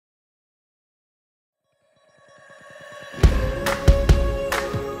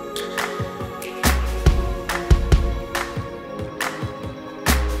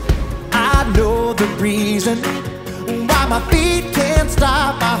reason why my feet can't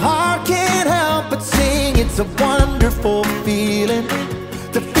stop, my heart can't help but sing. It's a wonderful feeling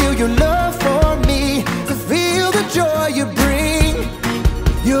to feel your love for me, to feel the joy you bring.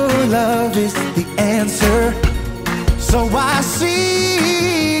 Your love is the answer, so I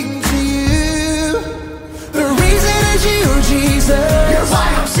sing to you. The reason is you, Jesus. You're why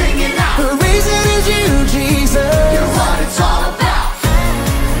I'm singing now. The reason is you, Jesus. You're what it's all about.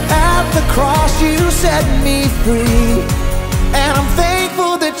 At the cross you set me free, and I'm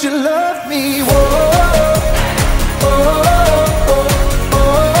thankful that you love me. Whoa, oh, oh,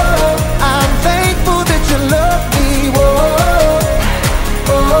 oh. I'm thankful that you love me. Whoa,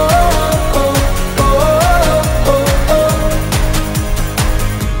 oh, oh, oh, oh, oh.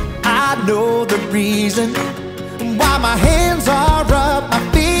 I know the reason why my hands are up, my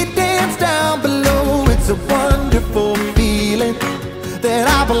feet dance down below. It's a wonderful feeling that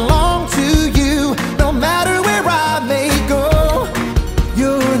I belong to you, no matter where I may go.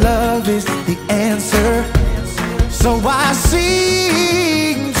 Your love is the answer, so I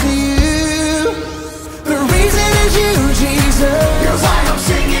sing to you. The reason is you, Jesus. You're why I'm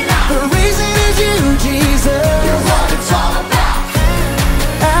singing now. The reason is you, Jesus. You're what it's all about.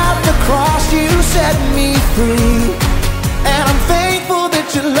 At the cross you set me free, and I'm thankful that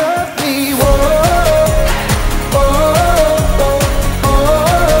you love me. Whoa, oh, oh,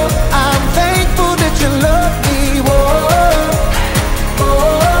 oh. I'm thankful that you love me. Whoa, oh,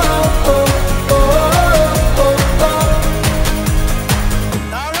 oh, oh, oh, oh.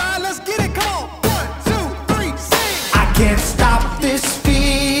 All right, let's get it. Come on. 1, 2, 3, sing. I can't stop this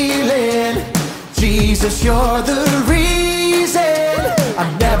feeling. Jesus, you're the reason. I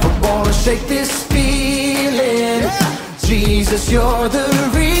never wanna shake this feeling. Jesus, you're the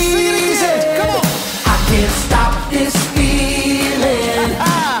reason. I can't stop this feeling.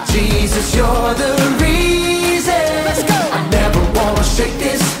 Jesus, you're the reason. I never wanna shake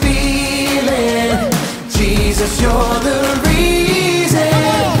this feeling. Jesus, you're the reason.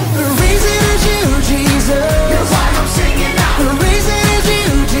 The reason is you, Jesus. You're why I'm singing now. The reason is you,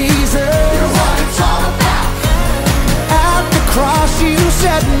 Jesus. You're what it's all about. At the cross you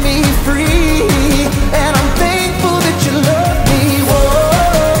set me free,